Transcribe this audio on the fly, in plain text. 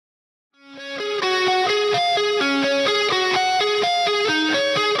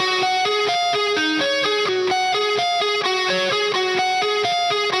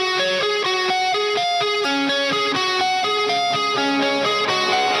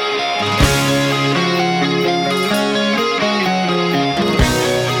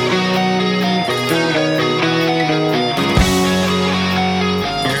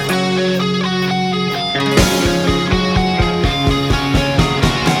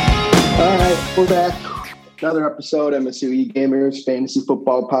We're back. Another episode, MSU Gamers Fantasy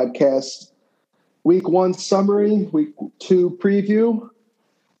Football Podcast. Week 1 summary, Week 2 preview.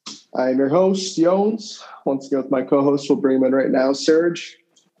 I'm your host, Jones. Once again with my co-host, we'll bring him in right now, Serge.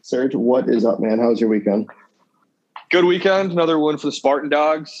 Serge, what is up, man? How was your weekend? Good weekend. Another one for the Spartan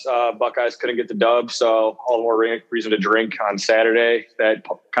Dogs. Buckeyes couldn't get the dub, so all the more reason to drink on Saturday. That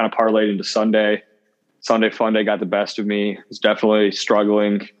kind of parlayed into Sunday. Sunday fun day got the best of me. Was definitely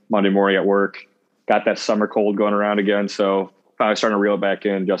struggling Monday morning at work. Got that summer cold going around again, so finally starting to reel it back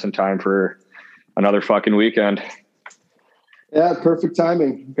in just in time for another fucking weekend. Yeah, perfect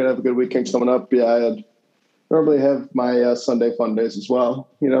timing. Gonna have a good weekend coming up. Yeah, I normally have my Sunday fun days as well.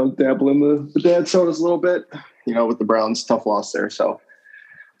 You know, dabble in the dad sodas a little bit. You know, with the Browns, tough loss there, so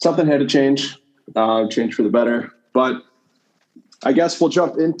something had to change for the better. But I guess we'll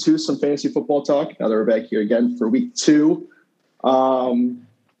jump into some fantasy football talk now that we're back here again for week 2.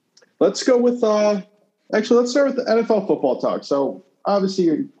 Let's go with let's start with the NFL football talk. So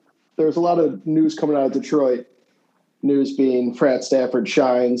obviously there's a lot of news coming out of Detroit. News being Frat Stafford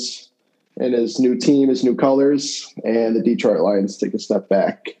shines in his new team, his new colors, and the Detroit Lions take a step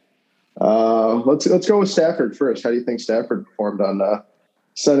back. Let's go with Stafford first. How do you think Stafford performed on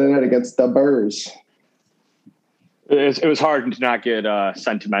Sunday night against the Bears? It was hard to not get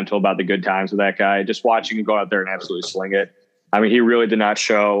sentimental about the good times with that guy. Just watching him go out there and absolutely sling it. I mean, he really did not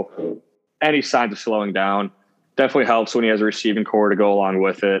show any signs of slowing down. Definitely helps when he has a receiving core to go along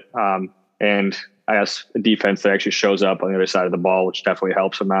with it. And I guess a defense that actually shows up on the other side of the ball, which definitely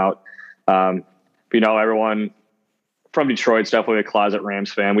helps him out. But, you know, everyone from Detroit's definitely a closet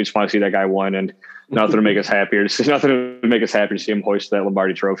Rams fan. We just want to see that guy win, and nothing to make us happier. Nothing to make us happy to see him hoist that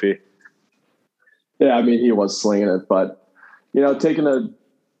Lombardi trophy. Yeah, I mean, he was slinging it, but, you know, taking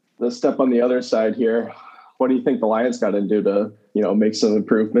a step on the other side here, what do you think the Lions got to do to, you know, make some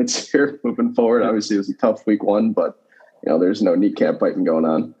improvements here moving forward? Obviously, it was a tough week 1, but, you know, there's no kneecap fighting going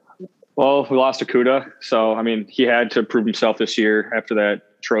on. Well, we lost Okudah, so, I mean, he had to prove himself this year after that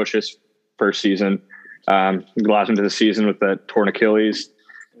atrocious first season. We lost him to the season with that torn Achilles.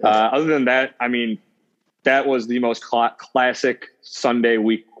 Other than that, I mean, that was the most classic Sunday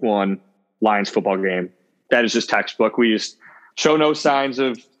week 1 Lions football game. That is just textbook. We just show no signs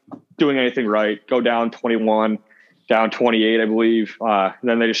of doing anything right. Go down 21, down 28, I believe. And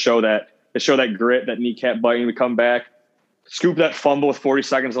then they just show that grit, that kneecap biting. We come back, scoop that fumble with 40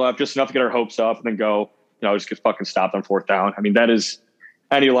 seconds left, just enough to get our hopes up, and then go, you know, just get fucking stopped on 4th down. I mean, that is,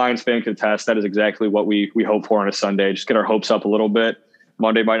 any Lions fan can attest, that is exactly what we hope for on a Sunday. Just get our hopes up a little bit.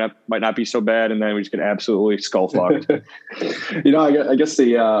 Monday might not be so bad, and then we just get absolutely skull fucked. You know, I guess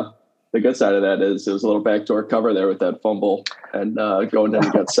the good side of that is it was a little backdoor cover there with that fumble and going down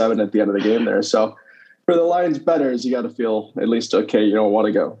to get 7 at the end of the game there. So for the Lions bettors, you got to feel at least okay. You don't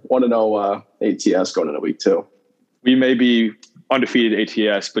want to know ATS going into week 2. We may be undefeated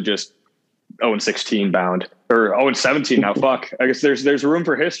ATS, but just 0-16 bound, or 0-17 now. Fuck. I guess there's room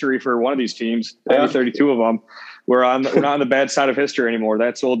for history for one of these teams. Maybe 32 of them. We're not on the bad side of history anymore.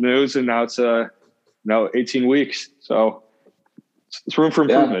 That's old news, and now it's 18 weeks. So it's room for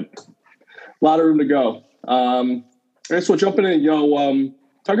improvement. Yeah. A lot of room to go. I guess we'll jump in and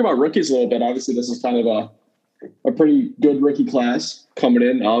talk about rookies a little bit. Obviously, this is kind of a pretty good rookie class coming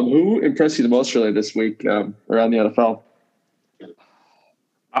in. Who impressed you the most really this week around the NFL?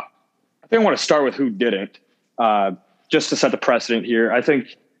 I think I want to start with who didn't, just to set the precedent here. I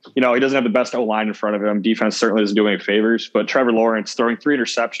think, you know, he doesn't have the best O-line in front of him. Defense certainly doesn't do any favors, but Trevor Lawrence throwing 3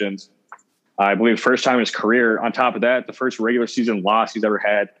 interceptions, I believe first time in his career. On top of that, the first regular season loss he's ever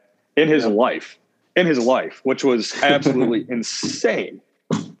had in his life, which was absolutely insane.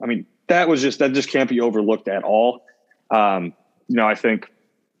 I mean, that just can't be overlooked at all. You know, I think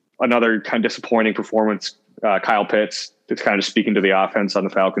another kind of disappointing performance, Kyle Pitts. It's kind of speaking to the offense on the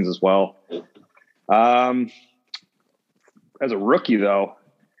Falcons as well. As a rookie, though,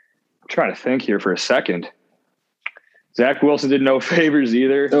 I'm trying to think here for a second. Zach Wilson did no favors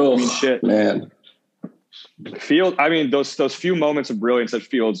either. Oh, I mean, shit, man. Field. I mean, those few moments of brilliance that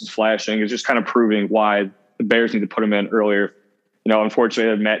Fields is flashing is just kind of proving why the Bears need to put him in earlier. You know, unfortunately,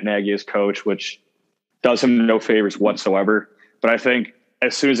 they have Matt Nagy as coach, which does him no favors whatsoever. But I think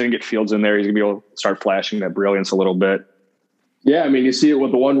as soon as they can get Fields in there, he's going to be able to start flashing that brilliance a little bit. Yeah, I mean, you see it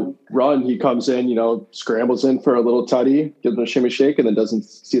with the one run. He comes in, you know, scrambles in for a little tutty, gives him a shimmy shake, and then doesn't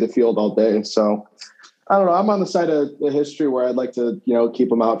see the field all day. So, I don't know. I'm on the side of the history where I'd like to, you know,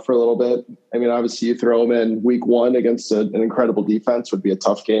 keep him out for a little bit. I mean, obviously, you throw him in week 1 against an incredible defense would be a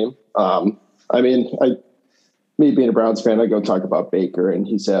tough game. I mean, me being a Browns fan, I go talk about Baker, and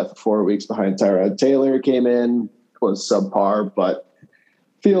he's 4 weeks behind Tyrod Taylor. Came in, was subpar, but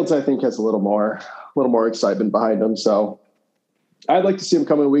Fields, I think, has a little more excitement behind him. So I'd like to see him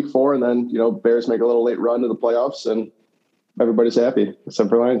come in week 4 and then, Bears make a little late run to the playoffs and everybody's happy except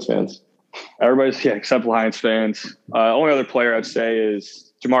for Lions fans. Everybody's, except Lions fans. Only other player I'd say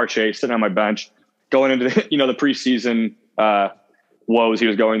is Jamar Chase sitting on my bench going into the, the preseason woes he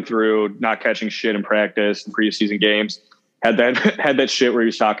was going through, not catching shit in practice in preseason games. Had that shit where he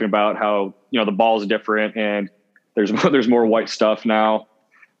was talking about how, the ball's different and there's more white stuff now.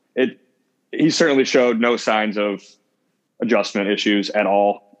 He certainly showed no signs of adjustment issues at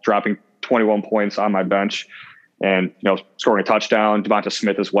all, dropping 21 points on my bench and, scoring a touchdown. Devonta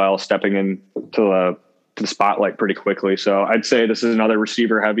Smith as well, stepping in to the spotlight pretty quickly. So I'd say this is another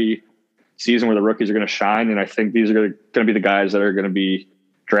receiver heavy season where the rookies are going to shine. And I think these are going to be the guys that are going to be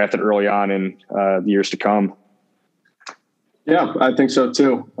drafted early on in the years to come. Yeah, I think so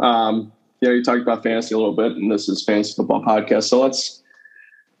too. You talked about fantasy a little bit, and this is Fantasy Football Podcast. So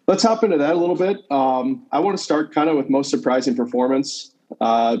let's hop into that a little bit. I want to start kind of with most surprising performance.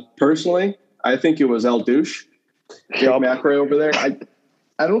 Personally, I think it was El Douche, Jake McRae over there.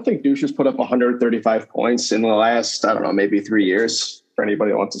 I don't think Douche has put up 135 points in the last, I don't know, maybe 3 years. For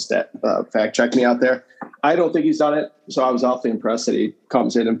anybody that wants to fact check me out there, I don't think he's done it. So I was awfully impressed that he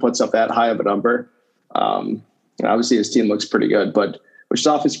comes in and puts up that high of a number. Obviously, his team looks pretty good, which is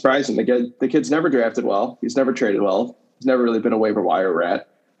awfully surprising. The kid's never drafted well. He's never traded well. He's never really been a waiver wire rat.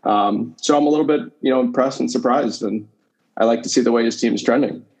 So I'm a little bit, impressed and surprised, and I like to see the way his team is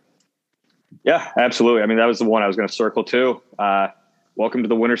trending. Yeah, absolutely. I mean, that was the one I was going to circle too. Welcome to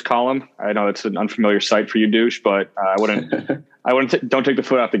the winners column. I know it's an unfamiliar sight for you, Douche, but I don't take the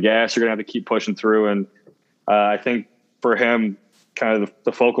foot off the gas. You're going to have to keep pushing through. And I think for him, kind of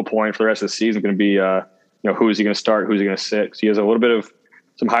the focal point for the rest of the season is going to be, who is he going to start? Who's he going to sit? 'Cause he has a little bit of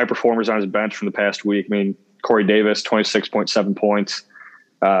some high performers on his bench from the past week. I mean, Corey Davis, 26.7 points.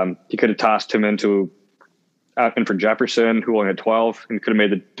 He could have tossed him in for Jefferson, who only had 12, and could have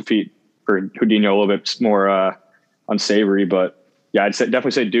made the defeat for Houdinho a little bit more unsavory. But yeah,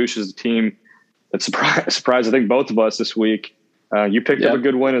 definitely say Douche is the team that surprised I think both of us this week. You picked up a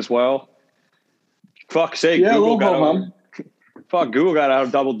good win as well. Fuck's sake, Google got out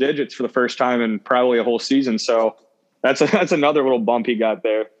of double digits for the first time in probably a whole season. So that's another little bump he got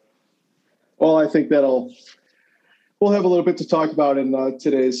there. Well, I think we'll have a little bit to talk about in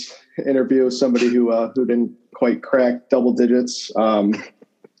today's interview. Somebody who didn't quite crack double digits.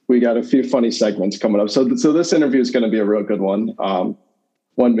 We got a few funny segments coming up. So this interview is going to be a real good one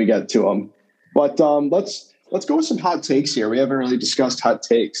when we get to them. But let's go with some hot takes here. We haven't really discussed hot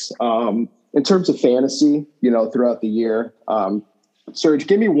takes in terms of fantasy, throughout the year. Serge,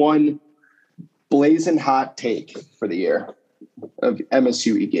 give me one blazing hot take for the year of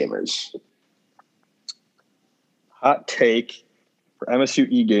MSU e-gamers. Hot take for MSU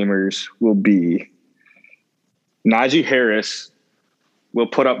e-gamers will be Najee Harris will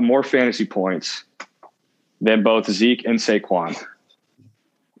put up more fantasy points than both Zeke and Saquon.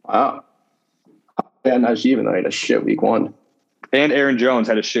 Wow. Yeah, Najee, even though he had a shit week 1. And Aaron Jones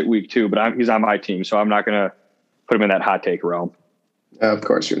had a shit week 2, but he's on my team, so I'm not going to put him in that hot take realm. Of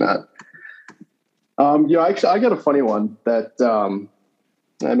course you're not. Actually, I got a funny one that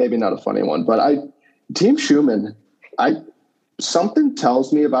maybe not a funny one, but Team Schumann, something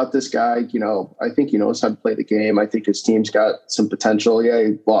tells me about this guy. I think he knows how to play the game. I think his team's got some potential. Yeah,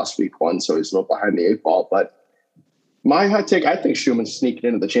 he lost week 1, so he's a little behind the 8 ball. But my hot take, I think Schumann's sneaking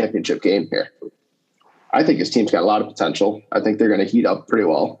into the championship game here. I think his team's got a lot of potential. I think they're going to heat up pretty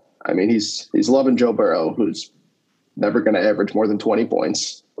well. I mean, he's loving Joe Burrow, who's never going to average more than 20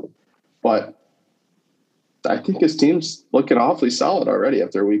 points. But I think his team's looking awfully solid already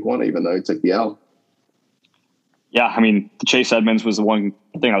after week 1, even though he took the L. Yeah, I mean, Chase Edmonds was the one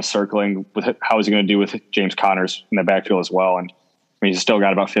thing I was circling with how is he going to do with James Connors in the backfield as well. And he's still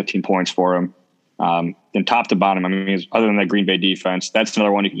got about 15 points for him. And top to bottom, I mean, other than that Green Bay defense, that's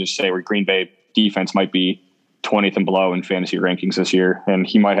another one you can just say where Green Bay defense might be 20th and below in fantasy rankings this year. And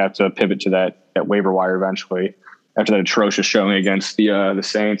he might have to pivot to that waiver wire eventually after that atrocious showing against the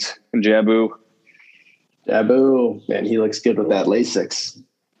Saints and Jabu. Man, he looks good with that Lasix.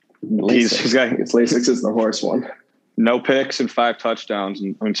 He's got Lasix is the horse one. No picks and 5 touchdowns.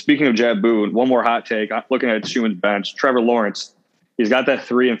 And I mean, speaking of Jabu, one more hot take. I'm looking at Schumann's bench. Trevor Lawrence, he's got that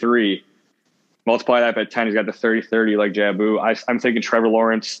 3-3. Multiply that by 10, he's got the 30-30 like Jabu. I'm thinking Trevor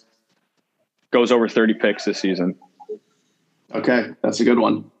Lawrence goes over 30 picks this season. Okay, that's a good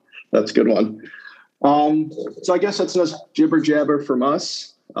one. So I guess that's just jibber jabber from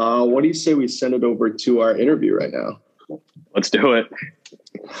us. What do you say we send it over to our interview right now? Let's do it.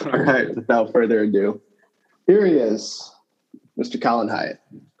 All right, without further ado, here he is, Mr. Colin Hyatt.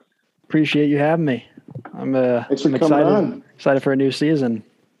 Appreciate you having me. I'm Thanks for I'm coming on. excited for a new season.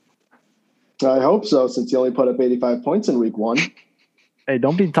 I hope so, since you only put up 85 points in week 1. Hey,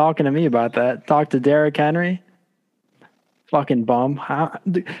 don't be talking to me about that. Talk to Derrick Henry. Fucking bum.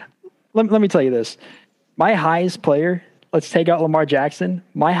 Let me tell you this. My highest player, let's take out Lamar Jackson.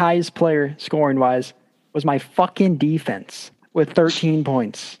 My highest player scoring wise was my fucking defense with 13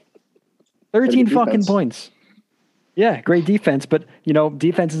 points. 13 fucking points. Yeah, great defense, but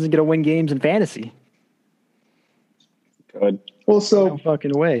defense isn't going to win games in fantasy. Good. Well, so no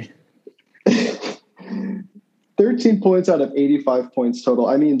fucking way. 13 points out of 85 points total.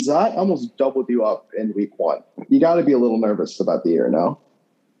 I mean, Zot almost doubled you up in week 1. You got to be a little nervous about the year now.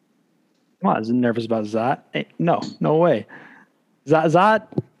 Come on, I was nervous about Zot. Hey, no way. Zot,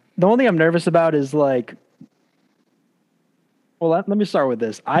 the only thing I'm nervous about is like, well, let me start with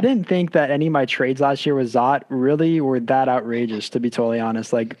this. I didn't think that any of my trades last year with Zot really were that outrageous, to be totally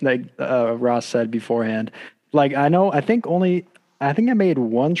honest. Like Ross said beforehand. Like, I think I made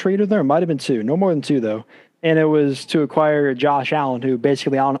one trade with her. It might have been 2. No more than 2, though. And it was to acquire Josh Allen, who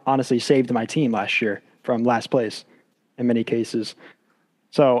basically honestly saved my team last year from last place in many cases.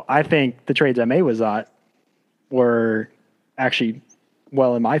 So I think the trades I made with Zot were actually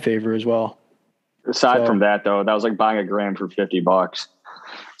well in my favor as well. Aside from that, though, that was like buying a gram for $50.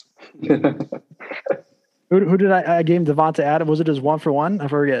 Who did I gave Devonta Adams? Was it his 1-for-1? I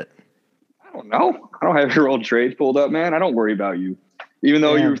forget. I don't know. I don't have your old trades pulled up, man. I don't worry about you. Even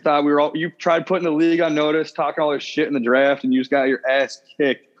though you thought you tried putting the league on notice, talking all this shit in the draft, and you just got your ass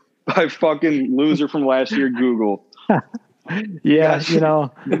kicked by fucking loser from last year, Google. Yeah,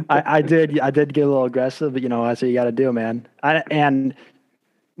 I did get a little aggressive, but that's what you got to do, man. And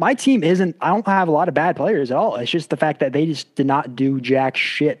my team I don't have a lot of bad players at all. It's just the fact that they just did not do jack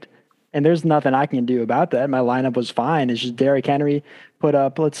shit. And there's nothing I can do about that. My lineup was fine. It's just Derrick Henry put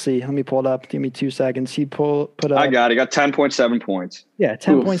up, let's see, let me pull it up. Give me 2 seconds. He put up. I got it. Got 10.7 points. Yeah,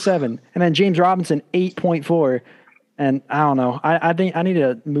 10.7. And then James Robinson, 8.4. And I don't know. I think I need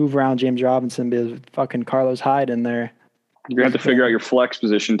to move around James Robinson because fucking Carlos Hyde in there. You're going to have to figure out your flex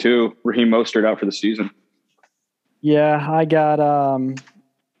position too. Raheem Mostert out for the season. Yeah, I got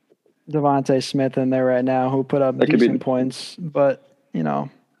Devontae Smith in there right now who put up decent points. But,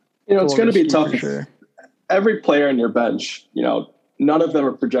 it's going to be tough. Sure. Every player on your bench, none of them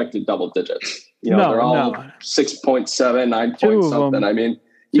are projected double digits. They're all 6.7, 9 point something. I mean,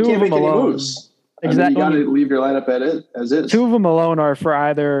 you can't make any moves. Exactly. You got to leave your lineup as is. 2 of them alone are for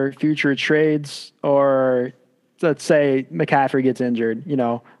either future trades or, let's say, McCaffrey gets injured.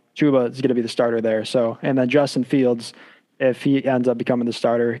 Chuba is going to be the starter there. So, and then Justin Fields, if he ends up becoming the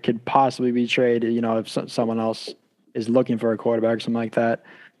starter, could possibly be traded. If someone else is looking for a quarterback or something like that.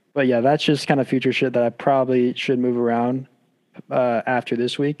 But yeah, that's just kind of future shit that I probably should move around after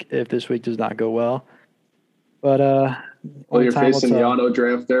this week if this week does not go well. But you're facing the auto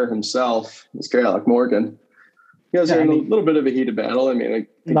draft there himself. It's Alec Morgan. You guys are in a little bit of a heated battle. I mean,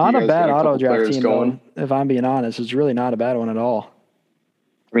 not a bad auto draft team, though, if I'm being honest. It's really not a bad one at all.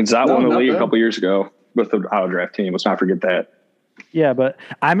 I mean, Zot won the league a couple years ago with the auto draft team. Let's not forget that. Yeah, but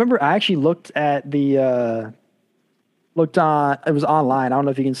I remember I actually looked at it was online. I don't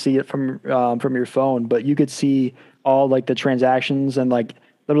know if you can see it from your phone, but you could see all like the transactions and like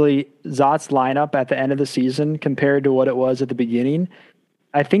literally Zot's lineup at the end of the season compared to what it was at the beginning.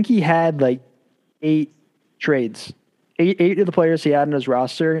 I think he had like 8 trades. Eight of the players he had in his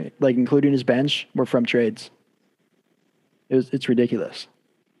roster, like including his bench, were from trades. It's ridiculous.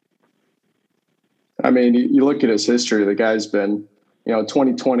 I mean, you look at his history. The guy's been,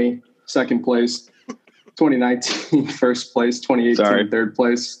 2020 second place, 2019 first place, 2018 third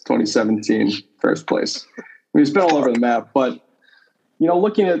place, 2017 first place. I mean, he's been all over the map. But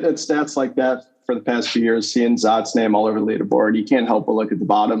looking at stats like that for the past few years, seeing Zot's name all over the leaderboard, you can't help but look at the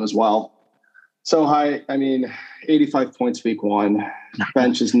bottom as well. So high. I mean, 85 points week 1.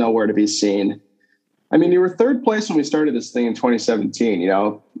 Bench is nowhere to be seen. I mean, you were third place when we started this thing in 2017.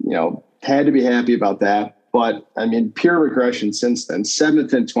 Had to be happy about that. But I mean, pure regression since then.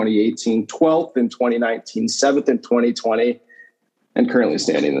 7th in 2018, 12th in 2019, 7th in 2020, and currently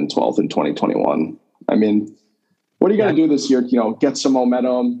standing in 12th in 2021. I mean, what are you going to do this year? Get some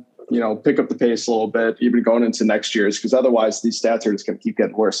momentum. Pick up the pace a little bit, even going into next year's, because otherwise these stats are just going to keep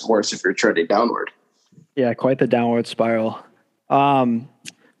getting worse and worse if you're trending downward. Yeah, quite the downward spiral.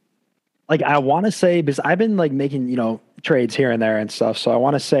 Like I want to say, because I've been like making, trades here and there and stuff. So I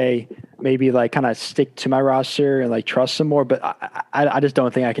want to say maybe like kind of stick to my roster and like trust some more, but I just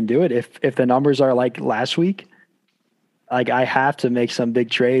don't think I can do it. If the numbers are like last week, like I have to make some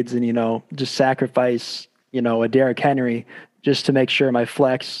big trades and, just sacrifice, a Derrick Henry just to make sure my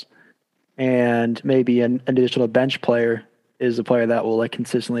flex and maybe an additional bench player is a player that will like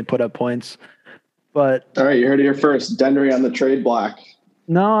consistently put up points. But all right, you heard it here first. Dendery on the trade block.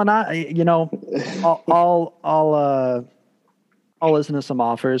 no, not you know, I'll listen to some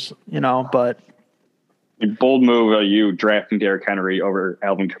offers, you know, but Bold move, you drafting Derrick Henry over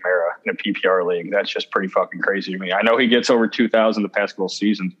Alvin Kamara in a PPR league. That's just pretty fucking crazy to me. I know he gets over 2,000 the past couple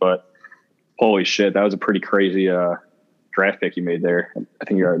seasons, but holy shit, that was a pretty crazy draft pick you made there. I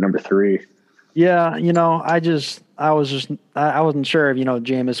think you're at number 3. yeah, you know, I wasn't sure if, you know,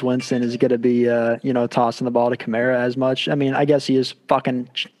 Jameis Winston is going to be, you know, tossing the ball to Kamara as much. I mean, I guess he is fucking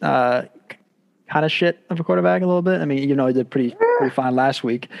kind of shit of a quarterback a little bit. I mean, you know, he did pretty fine last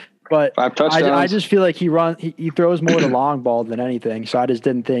week. But 5 touchdowns. I just feel like he throws more the long ball than anything. So I just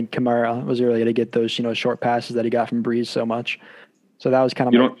didn't think Kamara was really going to get those, you know, short passes that he got from Breeze so much. So that was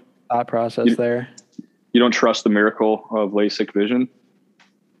kind of my thought process there. You don't trust the miracle of LASIK vision?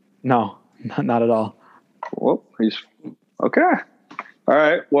 No, not at all. Well, he's okay. All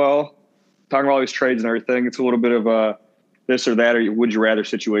right. Well, talking about all these trades and everything, it's a little bit of a this or that or would you rather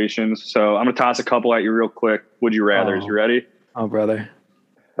situations. So I'm going to toss a couple at you real quick. Would you rather? You ready? Oh, brother.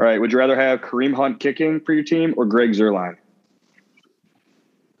 All right. Would you rather have Kareem Hunt kicking for your team or Greg Zuerlein?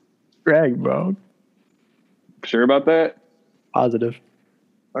 Greg, bro. Sure about that? Positive.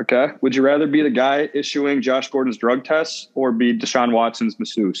 Okay. Would you rather be the guy issuing Josh Gordon's drug tests or be Deshaun Watson's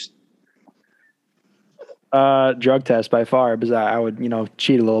masseuse? Drug test by far, because I would, you know,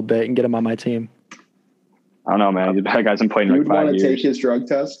 cheat a little bit and get him on my team. I don't know, man. That guy's been playing You like would 5 want years. to take his drug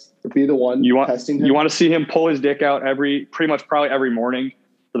test or be the one testing him? You want to see him pull his dick out pretty much probably every morning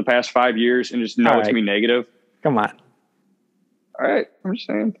for the past 5 years and just know it's going to be negative? Come on. All right. I'm just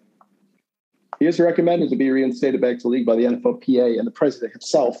saying. He is recommended to be reinstated back to the league by the NFLPA and the president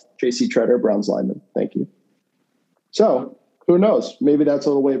himself, J.C. Treader, Browns lineman. Thank you. So, who knows? Maybe that's a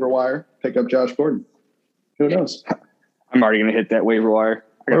little waiver wire. Pick up Josh Gordon. Who knows? I'm already going to hit that waiver wire.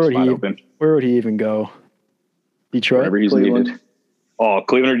 I got a spot open. Where would he even go? Detroit? Wherever he's Cleveland. needed. Oh,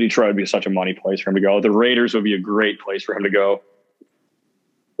 Cleveland or Detroit would be such a money place for him to go. The Raiders would be a great place for him to go.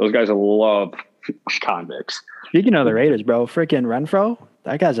 Those guys love convicts. Speaking of the Raiders, bro, freaking Renfro,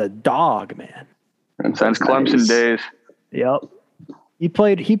 that guy's a dog, man. Since Clemson days. Yep. He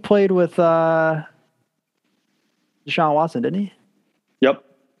played with Deshaun Watson, didn't he? Yep.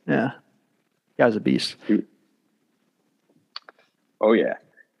 Yeah. Guy's a beast. Oh, yeah.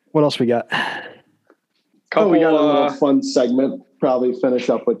 What else we got? We got a little fun segment. Probably finish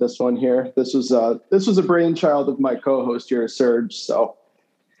up with this one here. This was a brainchild of my co-host here, Serge. So,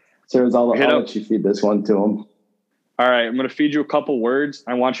 Serge, I'll let you feed this one to him. All right, I'm going to feed you a couple words.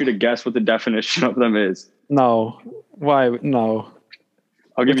 I want you to guess what the definition of them is. No. Why? No.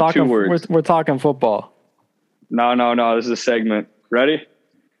 I'll give you 2 words. We're talking football. No. This is a segment. Ready?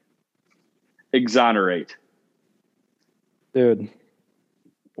 Exonerate. Dude.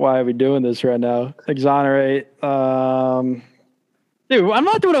 Why are we doing this right now? Exonerate. Dude, I'm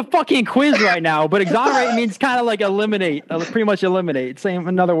not doing a fucking quiz right now, but exonerate means kind of like eliminate, pretty much eliminate. Same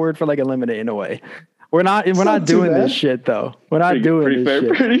another word for like eliminate in a way. We're not doing this shit though. We're not doing this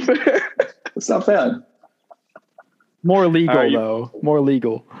shit. Pretty fair. It's not bad. More legal though. More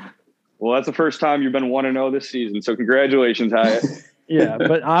legal. Well, that's the first time you've been 1-0 this season, so congratulations, Hyatt. Yeah,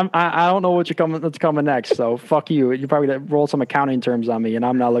 but I don't know what's coming next. So fuck you. You probably roll some accounting terms on me, and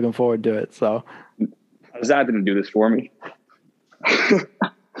I'm not looking forward to it. So Zach didn't do this for me.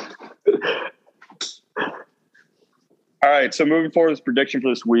 All right, so moving forward, this prediction for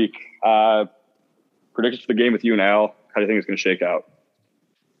this week. Predictions for the game with you and Al. How do you think it's going to shake out?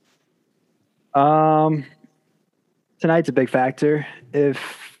 Tonight's a big factor.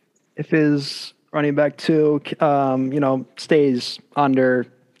 If his running back 2, stays under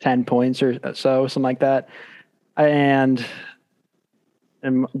 10 points or so, something like that, and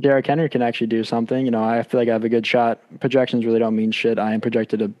Derrick Henry can actually do something, you know, I feel like I have a good shot. Projections really don't mean shit. I am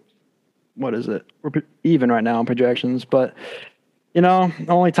projected to, what is it? We're even right now in projections, but you know,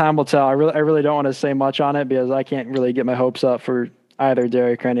 only time will tell. I really don't want to say much on it because I can't really get my hopes up for either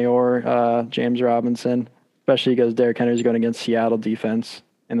Derrick Henry or James Robinson, especially because Derrick Henry's going against Seattle defense,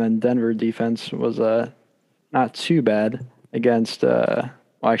 and then Denver defense was not too bad against. They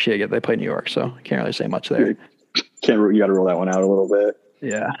played New York, so I can't really say much there. You got to roll that one out a little bit.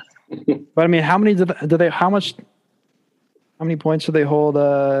 Yeah, but I mean, how many how many points do they hold?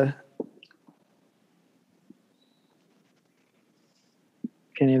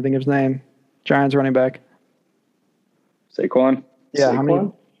 Can't even think of his name. Giants running back. Saquon? Yeah, Saquon?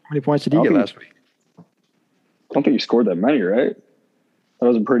 how many points did he get last week? I don't think he scored that many, right? That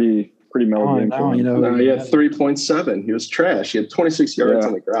was a pretty mellow game for him. He had 3.7. He was trash. He had 26 yards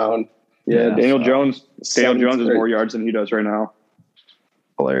on the ground. Yeah, Daniel Jones has great. more yards than he does right now.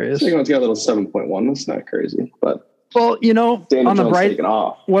 Hilarious. Second one's got a little 7.1. That's not crazy, but Well, Daniel on the Jones bright, taking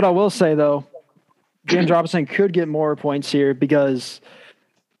off. what I will say though, James Robinson could get more points here because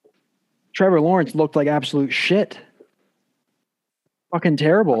Trevor Lawrence looked like absolute shit. Fucking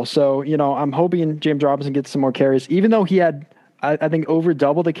terrible. So, I'm hoping James Robinson gets some more carries, even though he had, I think, over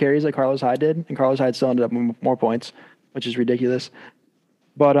double the carries that Carlos Hyde did, and Carlos Hyde still ended up with more points, which is ridiculous.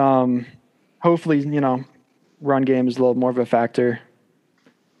 But hopefully, run game is a little more of a factor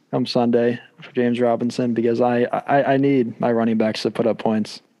come Sunday for James Robinson, because I need my running backs to put up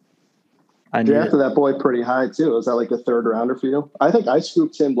points. I drafted that boy pretty high too. Is that like a third rounder for you? I think I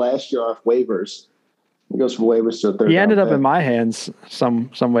scooped him last year off waivers. He goes from waivers to a third. He ended up in my hands some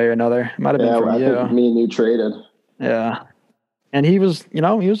way or another. It might have been from you. Think me and you traded. Yeah, and he was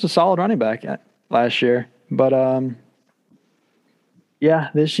a solid running back last year, but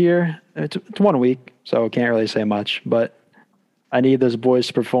this year it's 1 week, so I can't really say much. But I need those boys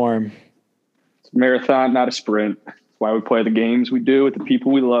to perform. It's a marathon, not a sprint. That's why we play the games we do with the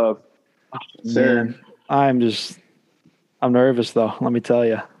people we love. Man, I'm nervous though. Let me tell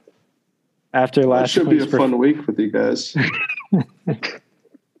you. After last, should be a fun week with you guys. About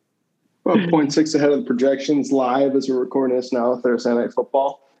 0.6 ahead of the projections live as we're recording this now, Thursday Night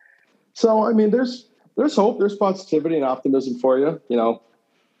Football. So, I mean, there's hope, there's positivity and optimism for you.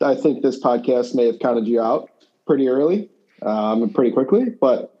 I think this podcast may have counted you out pretty early and pretty quickly,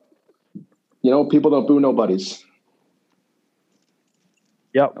 but people don't boo nobodies.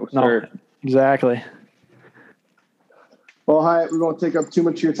 Yep. No, exactly. Well, Hyatt, we won't take up too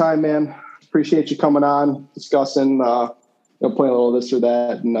much of your time, man. Appreciate you coming on, discussing, playing a little this or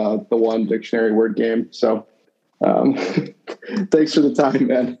that, and the one dictionary word game. So, thanks for the time,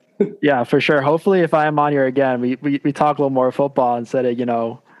 man. Yeah, for sure. Hopefully, if I am on here again, we talk a little more football instead of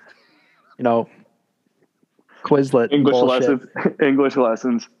Quizlet English bullshit. English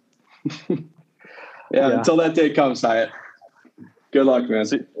lessons. Yeah, until that day comes, Hyatt. Good luck, man.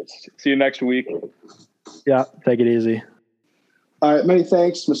 See you next week. Yeah, take it easy. All right, many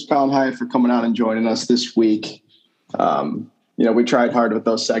thanks, Mr. Colin Hyatt, for coming on and joining us this week. We tried hard with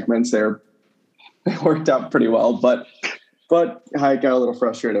those segments. They worked out pretty well, but Hyatt got a little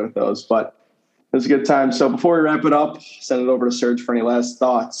frustrated with those. But it was a good time. So before we wrap it up, send it over to Serge for any last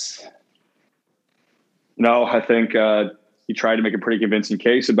thoughts. No, I think he tried to make a pretty convincing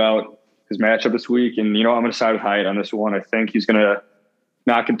case about his matchup this week. And, I'm going to side with Hyatt on this one. I think he's going to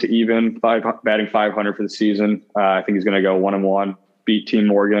knock him to even, batting 500 for the season. I think he's going to go 1-1, beat Team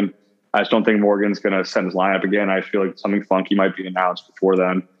Morgan. I just don't think Morgan's going to send his lineup again. I feel like something funky might be announced before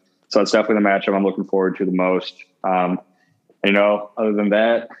then. So that's definitely the matchup I'm looking forward to the most. Other than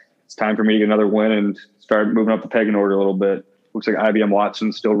that, it's time for me to get another win and start moving up the pegging order a little bit. Looks like IBM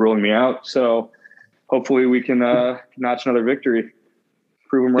Watson's still ruling me out. So hopefully we can notch another victory.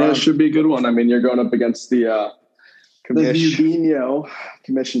 Prove him wrong. Yeah, it should be a good one. I mean, you're going up against the Vubinho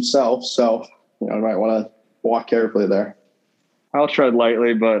commission self. So, you might want to walk carefully there. I'll tread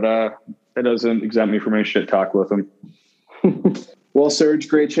lightly, but that doesn't exempt me from any shit talk with him. Well, Serge,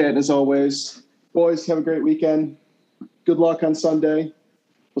 great chatting as always. Boys, have a great weekend. Good luck on Sunday.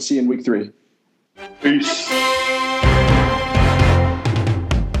 We'll see you in week 3. Peace.